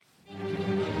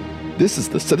This is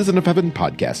the Citizen of Heaven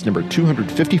podcast, number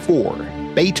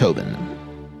 254, Beethoven.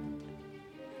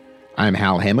 I'm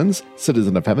Hal Hammonds,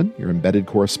 Citizen of Heaven, your embedded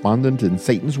correspondent in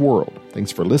Satan's world.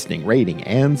 Thanks for listening, rating,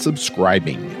 and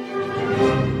subscribing.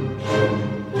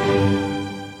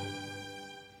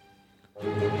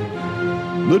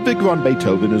 Ludwig van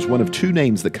Beethoven is one of two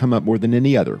names that come up more than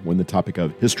any other when the topic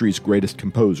of history's greatest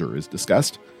composer is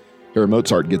discussed. Harry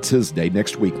Mozart gets his day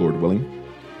next week, Lord willing.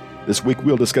 This week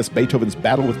we'll discuss Beethoven's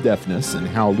battle with deafness and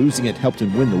how losing it helped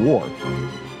him win the war,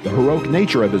 the heroic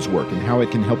nature of his work and how it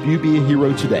can help you be a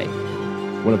hero today,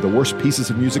 one of the worst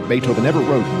pieces of music Beethoven ever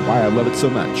wrote and why I love it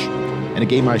so much, and a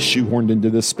game I shoehorned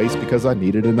into this space because I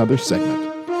needed another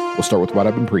segment. We'll start with what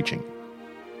I've been preaching.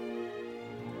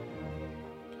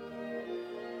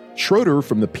 Schroeder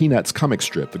from the Peanuts comic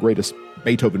strip, the greatest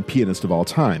Beethoven pianist of all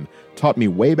time, taught me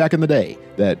way back in the day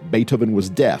that Beethoven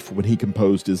was deaf when he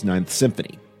composed his Ninth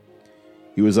Symphony.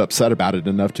 He was upset about it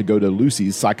enough to go to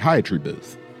Lucy's psychiatry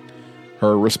booth.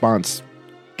 Her response,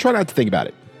 "Try not to think about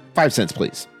it. 5 cents,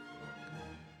 please."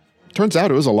 Turns out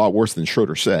it was a lot worse than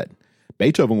Schroeder said.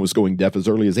 Beethoven was going deaf as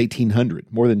early as 1800,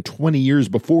 more than 20 years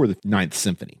before the Ninth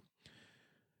Symphony.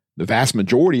 The vast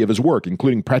majority of his work,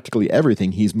 including practically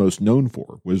everything he's most known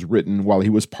for, was written while he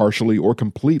was partially or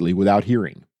completely without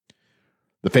hearing.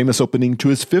 The famous opening to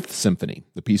his Fifth Symphony,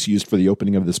 the piece used for the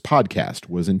opening of this podcast,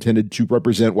 was intended to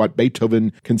represent what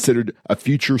Beethoven considered a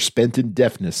future spent in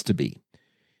deafness to be.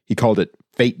 He called it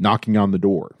fate knocking on the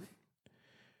door.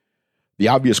 The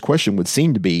obvious question would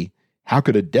seem to be, how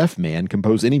could a deaf man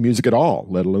compose any music at all,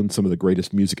 let alone some of the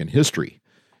greatest music in history?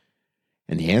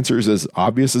 And the answer is as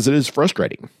obvious as it is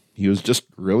frustrating. He was just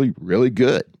really, really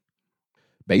good.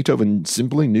 Beethoven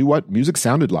simply knew what music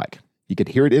sounded like. He could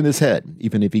hear it in his head,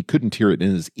 even if he couldn't hear it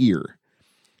in his ear.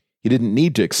 He didn't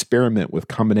need to experiment with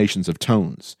combinations of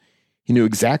tones. He knew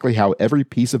exactly how every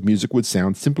piece of music would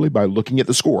sound simply by looking at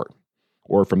the score.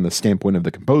 Or from the standpoint of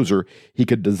the composer, he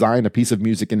could design a piece of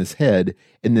music in his head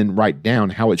and then write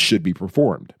down how it should be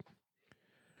performed.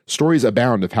 Stories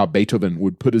abound of how Beethoven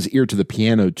would put his ear to the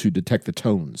piano to detect the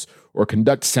tones, or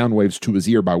conduct sound waves to his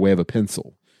ear by way of a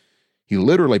pencil. He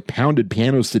literally pounded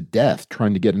pianos to death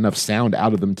trying to get enough sound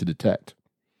out of them to detect.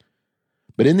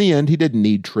 But in the end, he didn't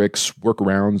need tricks,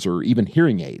 workarounds, or even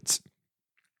hearing aids.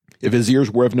 If his ears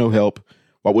were of no help,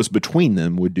 what was between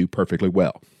them would do perfectly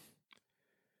well.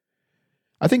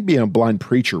 I think being a blind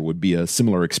preacher would be a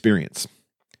similar experience.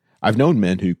 I've known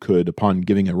men who could, upon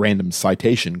giving a random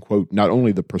citation, quote not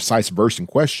only the precise verse in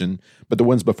question, but the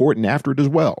ones before it and after it as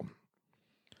well.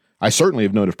 I certainly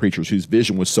have known of preachers whose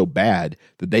vision was so bad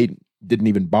that they didn't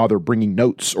even bother bringing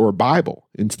notes or a Bible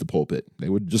into the pulpit. They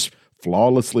would just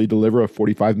flawlessly deliver a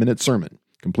 45-minute sermon,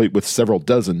 complete with several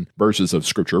dozen verses of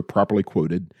Scripture properly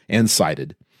quoted and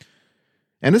cited.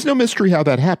 And it's no mystery how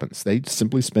that happens. They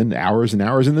simply spend hours and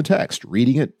hours in the text,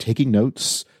 reading it, taking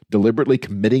notes, deliberately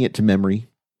committing it to memory.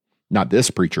 Not this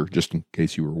preacher, just in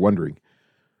case you were wondering.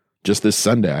 Just this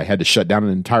Sunday, I had to shut down an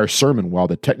entire sermon while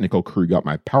the technical crew got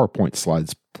my PowerPoint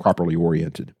slides properly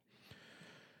oriented.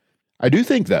 I do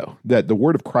think, though, that the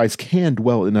word of Christ can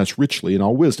dwell in us richly in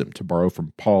all wisdom, to borrow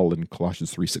from Paul in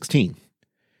Colossians 3:16.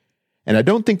 And I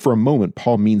don't think for a moment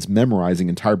Paul means memorizing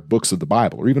entire books of the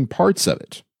Bible, or even parts of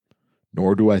it.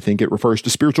 Nor do I think it refers to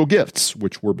spiritual gifts,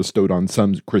 which were bestowed on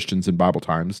some Christians in Bible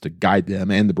times to guide them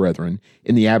and the brethren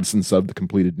in the absence of the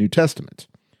completed New Testament.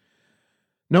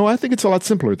 No, I think it's a lot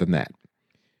simpler than that.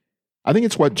 I think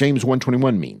it's what James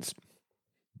 1:21 means,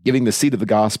 giving the seed of the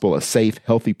gospel a safe,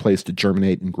 healthy place to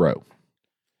germinate and grow.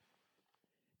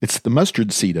 It's the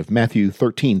mustard seed of Matthew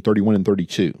 13:31 and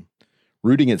 32,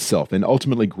 rooting itself and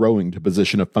ultimately growing to a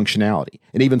position of functionality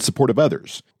and even support of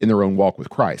others in their own walk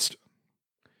with Christ.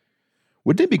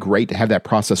 Wouldn't it be great to have that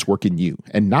process work in you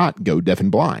and not go deaf and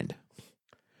blind?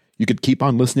 You could keep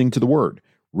on listening to the Word,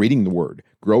 reading the Word,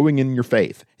 growing in your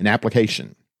faith and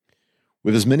application,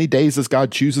 with as many days as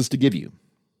God chooses to give you.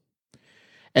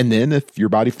 And then, if your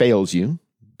body fails you,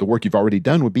 the work you've already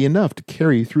done would be enough to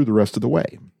carry you through the rest of the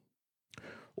way.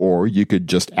 Or you could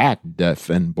just act deaf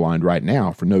and blind right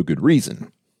now for no good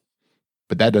reason.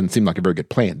 But that doesn't seem like a very good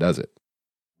plan, does it?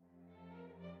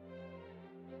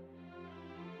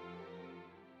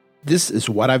 This is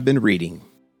what I've been reading.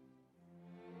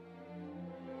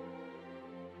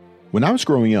 When I was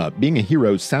growing up, being a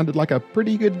hero sounded like a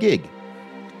pretty good gig.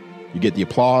 You get the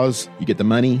applause, you get the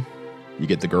money, you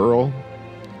get the girl.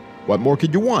 What more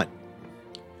could you want?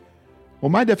 Well,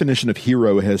 my definition of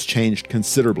hero has changed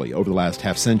considerably over the last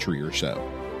half-century or so.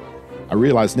 I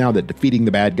realize now that defeating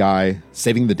the bad guy,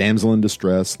 saving the damsel in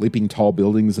distress, leaping tall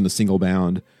buildings in a single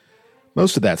bound,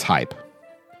 most of that's hype.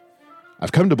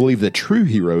 I've come to believe that true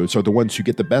heroes are the ones who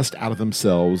get the best out of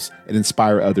themselves and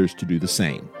inspire others to do the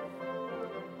same.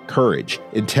 Courage,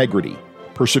 integrity,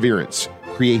 perseverance,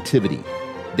 creativity,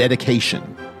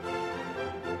 dedication.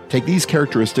 Take these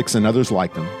characteristics and others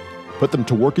like them, put them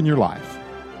to work in your life,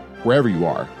 wherever you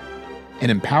are, and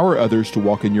empower others to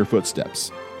walk in your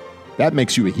footsteps. That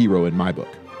makes you a hero in my book.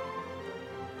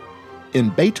 In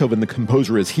Beethoven, the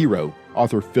composer as hero,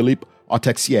 author Philippe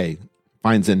Autexier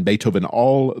finds in Beethoven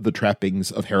all the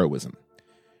trappings of heroism.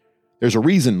 There's a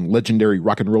reason legendary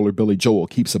rock and roller Billy Joel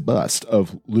keeps a bust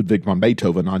of Ludwig van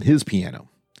Beethoven on his piano.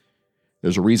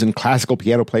 There's a reason classical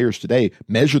piano players today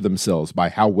measure themselves by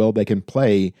how well they can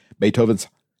play Beethoven's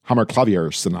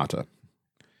Hammerklavier Sonata.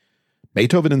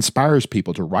 Beethoven inspires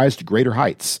people to rise to greater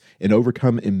heights and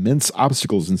overcome immense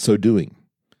obstacles in so doing.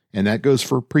 And that goes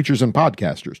for preachers and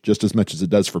podcasters just as much as it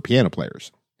does for piano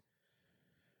players.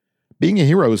 Being a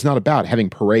hero is not about having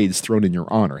parades thrown in your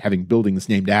honor, having buildings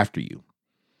named after you.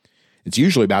 It's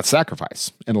usually about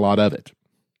sacrifice, and a lot of it.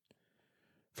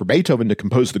 For Beethoven to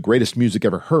compose the greatest music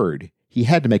ever heard, he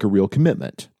had to make a real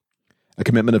commitment. A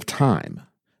commitment of time,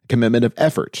 a commitment of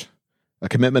effort, a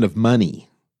commitment of money.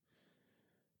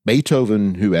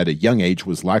 Beethoven, who at a young age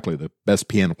was likely the best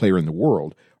piano player in the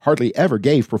world, hardly ever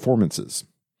gave performances,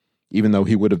 even though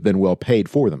he would have been well paid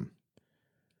for them.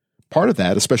 Part of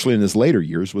that, especially in his later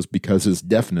years, was because his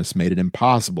deafness made it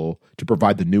impossible to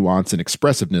provide the nuance and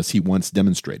expressiveness he once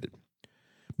demonstrated.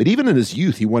 But even in his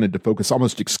youth, he wanted to focus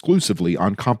almost exclusively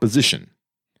on composition.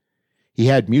 He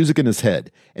had music in his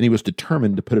head, and he was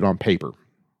determined to put it on paper.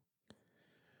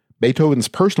 Beethoven's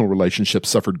personal relationships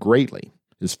suffered greatly.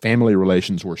 His family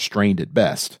relations were strained at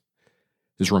best.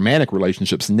 His romantic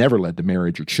relationships never led to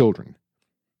marriage or children.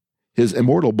 His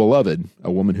immortal beloved,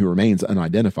 a woman who remains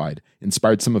unidentified,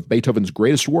 inspired some of Beethoven's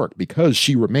greatest work because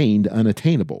she remained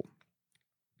unattainable.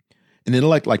 An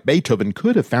intellect like Beethoven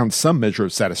could have found some measure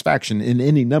of satisfaction in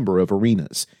any number of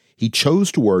arenas. He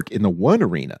chose to work in the one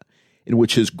arena in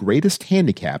which his greatest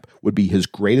handicap would be his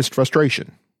greatest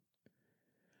frustration.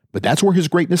 But that's where his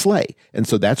greatness lay, and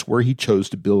so that's where he chose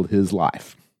to build his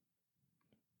life.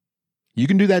 You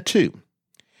can do that too.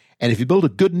 And if you build a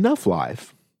good enough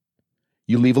life,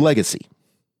 you leave a legacy.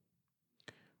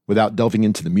 Without delving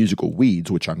into the musical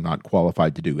weeds, which I'm not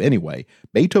qualified to do anyway,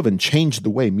 Beethoven changed the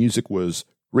way music was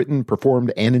written,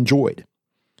 performed, and enjoyed.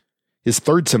 His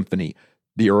third symphony,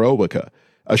 the Eroica,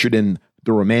 ushered in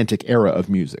the Romantic era of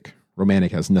music.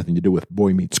 Romantic has nothing to do with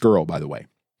boy meets girl, by the way.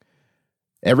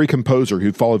 Every composer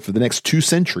who followed for the next 2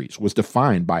 centuries was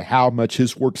defined by how much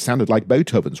his work sounded like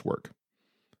Beethoven's work.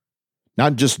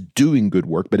 Not just doing good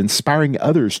work, but inspiring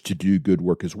others to do good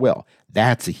work as well.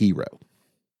 That's a hero.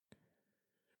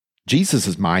 Jesus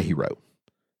is my hero.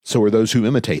 So are those who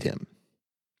imitate him.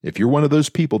 If you're one of those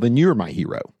people, then you're my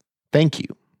hero. Thank you.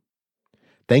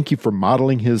 Thank you for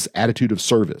modeling his attitude of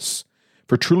service,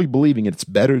 for truly believing it's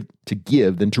better to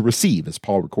give than to receive, as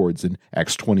Paul records in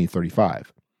Acts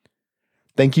 20:35.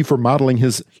 Thank you for modeling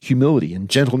his humility and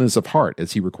gentleness of heart,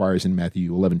 as he requires in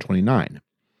Matthew 11:29.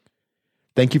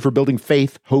 Thank you for building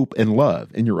faith, hope, and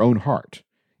love in your own heart,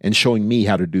 and showing me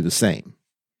how to do the same.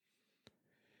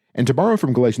 And to borrow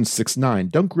from Galatians 6:9,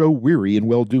 don't grow weary in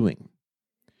well-doing.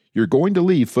 You're going to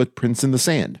leave footprints in the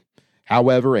sand,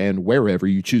 however and wherever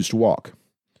you choose to walk.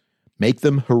 Make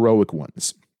them heroic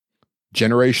ones.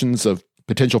 Generations of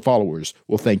potential followers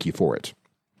will thank you for it.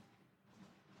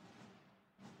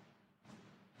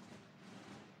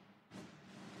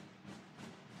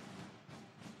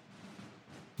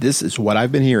 This is what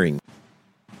I've been hearing.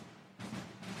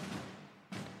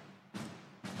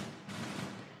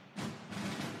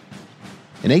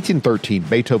 In 1813,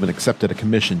 Beethoven accepted a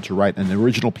commission to write an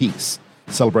original piece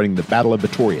celebrating the Battle of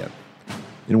Vittoria,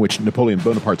 in which Napoleon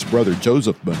Bonaparte's brother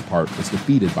Joseph Bonaparte was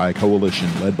defeated by a coalition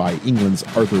led by England's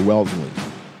Arthur Wellesley,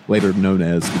 later known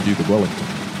as the Duke of Wellington.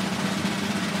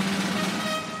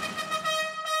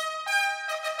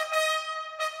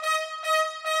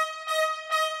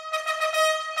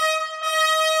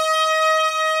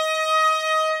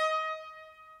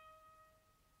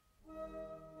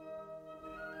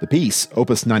 The piece,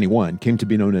 Opus 91, came to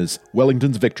be known as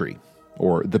Wellington's Victory,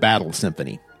 or the Battle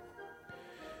Symphony.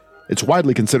 It's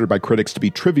widely considered by critics to be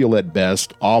trivial at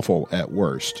best, awful at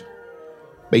worst.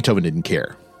 Beethoven didn't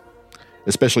care,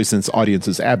 especially since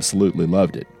audiences absolutely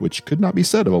loved it, which could not be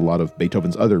said of a lot of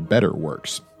Beethoven's other better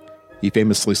works. He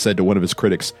famously said to one of his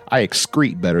critics, "I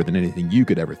excrete better than anything you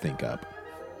could ever think up."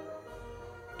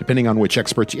 Depending on which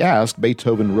experts you ask,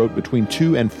 Beethoven wrote between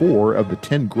 2 and 4 of the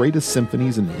 10 greatest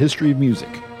symphonies in the history of music.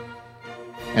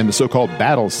 And the so-called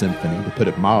Battle Symphony, to put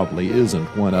it mildly,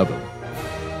 isn't one of them.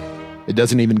 It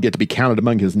doesn't even get to be counted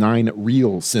among his 9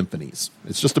 real symphonies.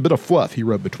 It's just a bit of fluff he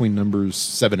wrote between numbers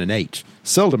 7 and 8,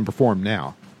 seldom performed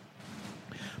now.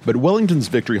 But Wellington's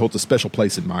Victory holds a special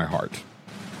place in my heart.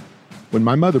 When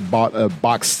my mother bought a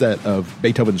box set of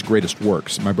Beethoven's greatest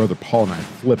works, my brother Paul and I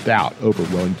flipped out over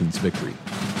Wellington's Victory.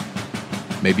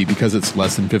 Maybe because it's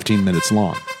less than 15 minutes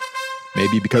long.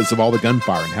 Maybe because of all the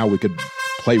gunfire and how we could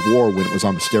play war when it was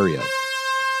on the stereo.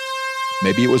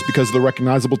 Maybe it was because of the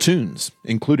recognizable tunes,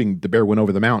 including The Bear Went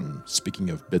Over the Mountain, speaking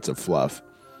of bits of fluff.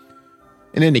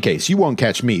 In any case, you won't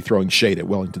catch me throwing shade at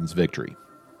Wellington's Victory.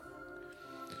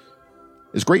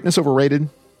 Is greatness overrated?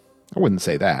 I wouldn't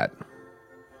say that.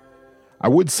 I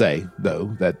would say,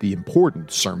 though, that the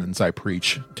important sermons I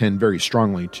preach tend very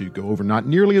strongly to go over not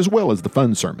nearly as well as the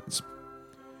fun sermons.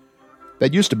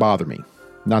 That used to bother me,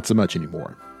 not so much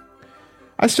anymore.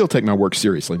 I still take my work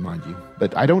seriously, mind you,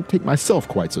 but I don't take myself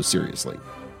quite so seriously.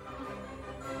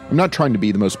 I'm not trying to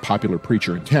be the most popular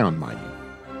preacher in town, mind you,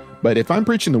 but if I'm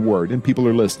preaching the word and people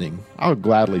are listening, I'll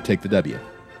gladly take the W.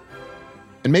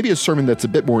 And maybe a sermon that's a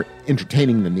bit more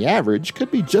entertaining than the average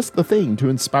could be just the thing to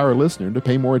inspire a listener to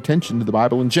pay more attention to the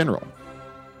Bible in general.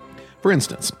 For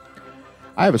instance,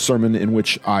 I have a sermon in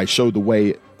which I show the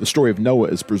way the story of Noah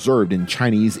is preserved in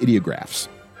Chinese ideographs.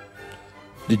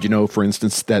 Did you know, for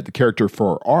instance, that the character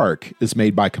for ark is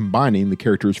made by combining the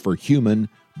characters for human,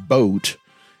 boat,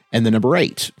 and the number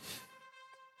 8?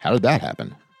 How did that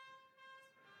happen?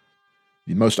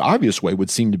 The most obvious way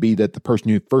would seem to be that the person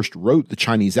who first wrote the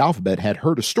Chinese alphabet had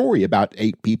heard a story about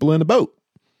 8 people in a boat,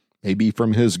 maybe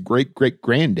from his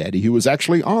great-great-granddaddy who was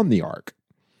actually on the ark.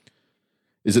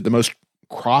 Is it the most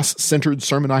cross-centered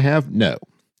sermon I have? No.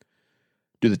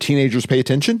 Do the teenagers pay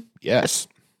attention? Yes.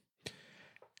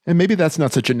 And maybe that's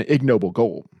not such an ignoble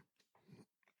goal.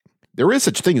 There is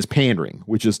such a thing as pandering,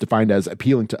 which is defined as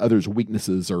appealing to others'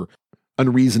 weaknesses or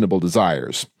unreasonable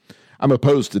desires. I'm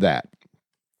opposed to that.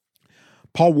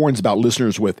 Paul warns about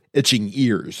listeners with itching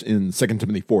ears in 2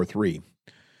 Timothy 4:3.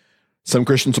 Some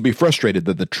Christians will be frustrated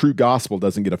that the true gospel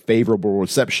doesn't get a favorable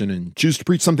reception and choose to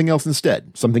preach something else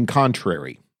instead, something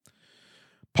contrary.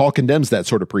 Paul condemns that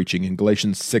sort of preaching in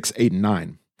Galatians 6, 8, and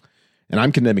 9. And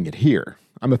I'm condemning it here.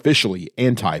 I'm officially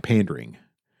anti-pandering.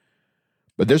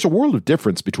 But there's a world of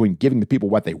difference between giving the people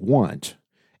what they want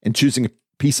and choosing a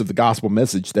piece of the gospel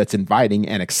message that's inviting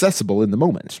and accessible in the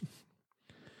moment.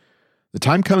 The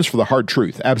time comes for the hard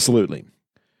truth, absolutely.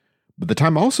 But the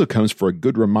time also comes for a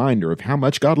good reminder of how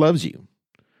much God loves you,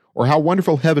 or how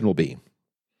wonderful heaven will be,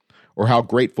 or how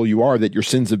grateful you are that your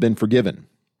sins have been forgiven.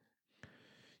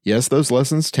 Yes, those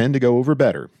lessons tend to go over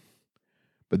better,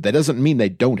 but that doesn't mean they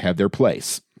don't have their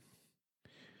place.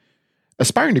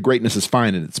 Aspiring to greatness is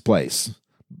fine in its place,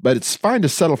 but it's fine to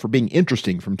settle for being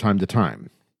interesting from time to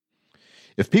time.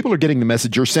 If people are getting the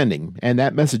message you're sending, and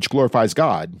that message glorifies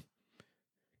God,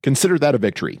 consider that a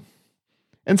victory,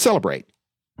 and celebrate.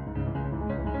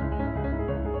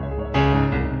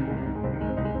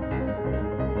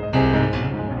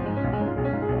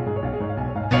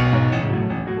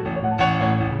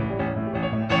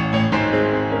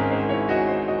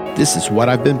 This is what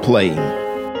I've been playing.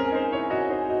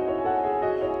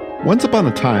 Once upon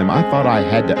a time, I thought I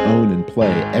had to own and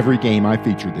play every game I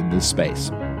featured in this space.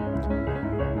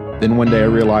 Then one day I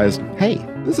realized, hey,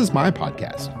 this is my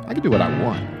podcast. I can do what I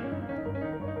want.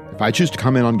 If I choose to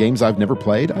comment on games I've never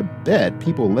played, I bet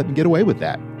people will let me get away with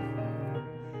that.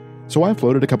 So I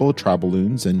floated a couple of trial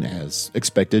balloons, and as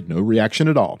expected, no reaction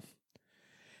at all.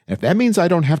 If that means I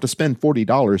don't have to spend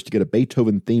 $40 to get a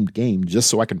Beethoven-themed game just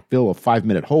so I can fill a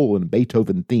 5-minute hole in a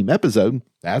Beethoven-themed episode,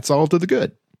 that's all to the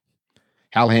good.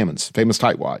 Hal Hammond's famous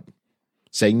tightwad,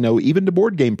 saying no even to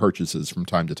board game purchases from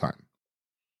time to time.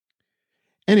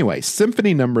 Anyway,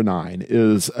 Symphony No. 9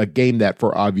 is a game that,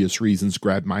 for obvious reasons,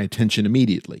 grabbed my attention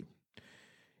immediately.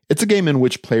 It's a game in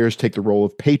which players take the role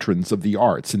of patrons of the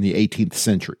arts in the 18th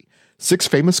century. 6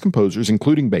 famous composers,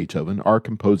 including Beethoven, are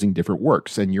composing different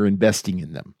works, and you're investing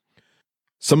in them.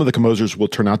 Some of the composers will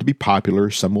turn out to be popular,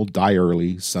 some will die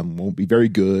early, some won't be very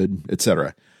good,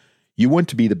 etc. You want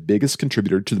to be the biggest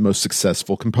contributor to the most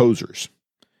successful composers.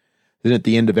 Then at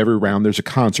the end of every round, there's a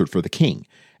concert for the king.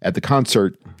 At the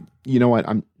concert, you know what?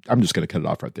 I'm just going to cut it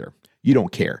off right there. You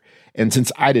don't care. And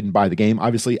since I didn't buy the game,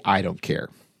 obviously I don't care.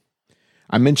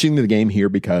 I'm mentioning the game here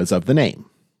because of the name.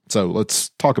 So let's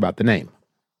talk about the name.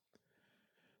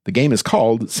 The game is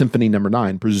called Symphony No.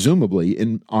 9, presumably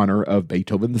in honor of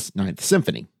Beethoven's Ninth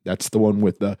Symphony. That's the one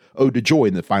with the Ode to Joy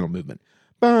in the final movement.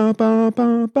 You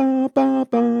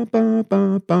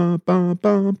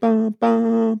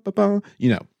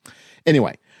know.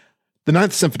 Anyway, the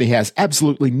Ninth Symphony has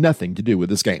absolutely nothing to do with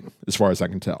this game, as far as I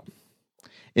can tell.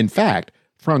 In fact,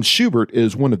 Franz Schubert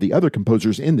is one of the other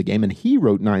composers in the game, and he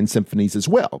wrote 9 symphonies as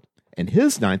well, and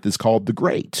his 9th is called The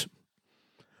Great.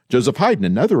 Joseph Haydn,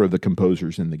 another of the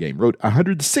composers in the game, wrote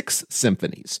 106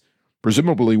 symphonies.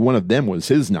 Presumably one of them was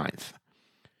his 9th.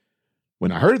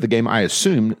 When I heard of the game, I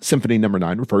assumed Symphony No.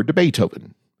 9 referred to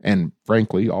Beethoven, and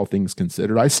frankly, all things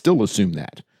considered, I still assume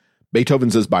that.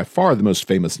 Beethoven's is by far the most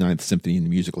famous 9th symphony in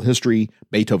musical history.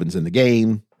 Beethoven's in the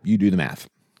game. You do the math.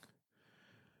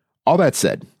 All that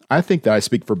said, I think that I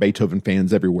speak for Beethoven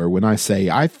fans everywhere when I say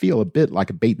I feel a bit like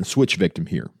a bait-and-switch victim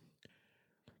here.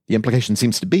 The implication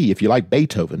seems to be if you like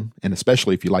Beethoven, and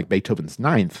especially if you like Beethoven's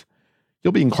 9th,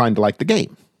 you'll be inclined to like the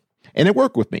game. And it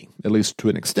worked with me, at least to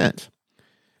an extent.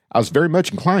 I was very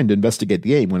much inclined to investigate the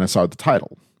game when I saw the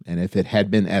title, and if it had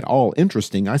been at all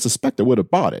interesting, I suspect I would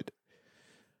have bought it.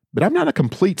 But I'm not a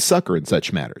complete sucker in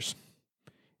such matters.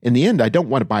 In the end, I don't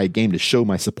want to buy a game to show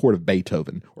my support of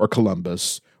Beethoven, or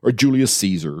Columbus, or Julius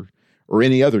Caesar, or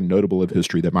any other notable of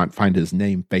history that might find his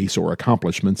name, face, or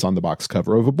accomplishments on the box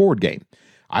cover of a board game.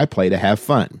 I play to have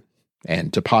fun,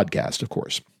 and to podcast, of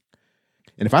course.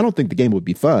 And if I don't think the game would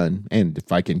be fun, and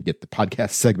if I can get the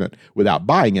podcast segment without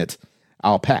buying it,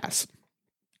 I'll pass.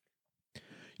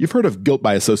 You've heard of guilt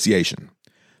by association.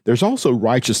 There's also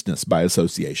righteousness by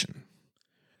association.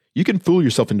 You can fool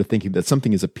yourself into thinking that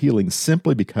something is appealing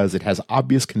simply because it has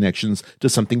obvious connections to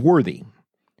something worthy.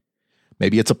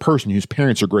 Maybe it's a person whose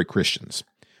parents are great Christians.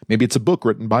 Maybe it's a book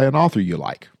written by an author you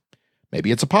like.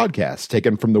 Maybe it's a podcast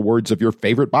taken from the words of your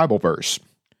favorite Bible verse.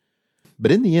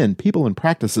 But in the end, people and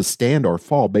practices stand or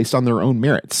fall based on their own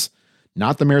merits,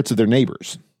 not the merits of their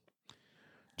neighbors.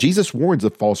 Jesus warns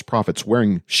of false prophets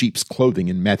wearing sheep's clothing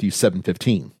in Matthew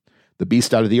 7:15. The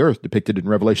beast out of the earth, depicted in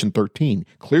Revelation 13,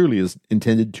 clearly is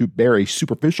intended to bear a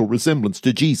superficial resemblance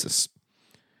to Jesus.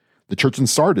 The church in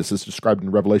Sardis is described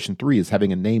in Revelation 3 as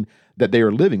having a name that they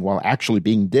are living while actually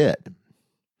being dead.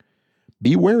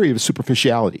 Be wary of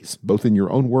superficialities, both in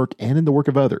your own work and in the work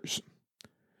of others.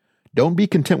 Don't be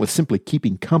content with simply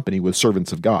keeping company with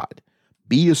servants of God.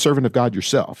 Be a servant of God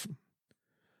yourself.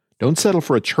 Don't settle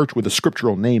for a church with a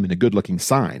scriptural name and a good-looking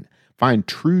sign. Find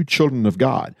true children of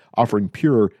God, offering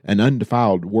pure and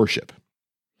undefiled worship.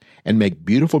 And make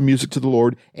beautiful music to the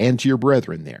Lord and to your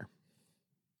brethren there.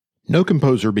 No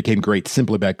composer became great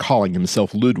simply by calling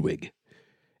himself Ludwig.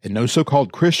 And no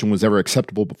so-called Christian was ever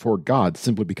acceptable before God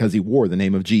simply because he wore the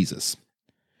name of Jesus.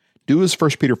 Do as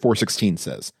 1 Peter 4:16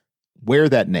 says, wear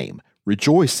that name,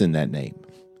 rejoice in that name,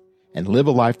 and live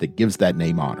a life that gives that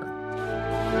name honor.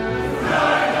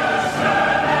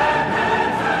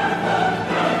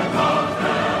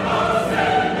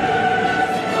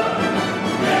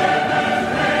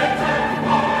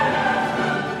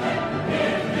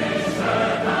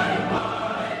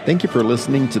 Thank you for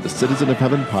listening to the Citizen of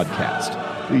Heaven podcast.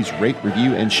 Please rate,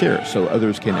 review, and share so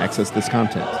others can access this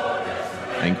content.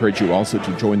 I encourage you also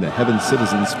to join the Heaven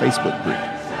Citizens Facebook group.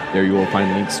 There you will find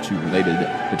links to related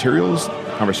materials,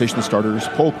 conversation starters,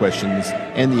 poll questions,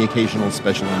 and the occasional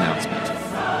special announcement.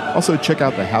 Also, check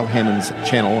out the Hal Hammond's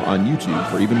channel on YouTube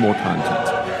for even more content.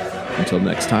 Until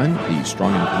next time, be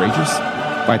strong and courageous,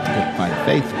 fight the good fight of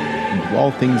faith, and do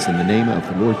all things in the name of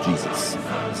the Lord Jesus.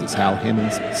 This is Hal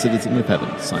Hammond's Citizen of Heaven,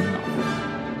 signing off.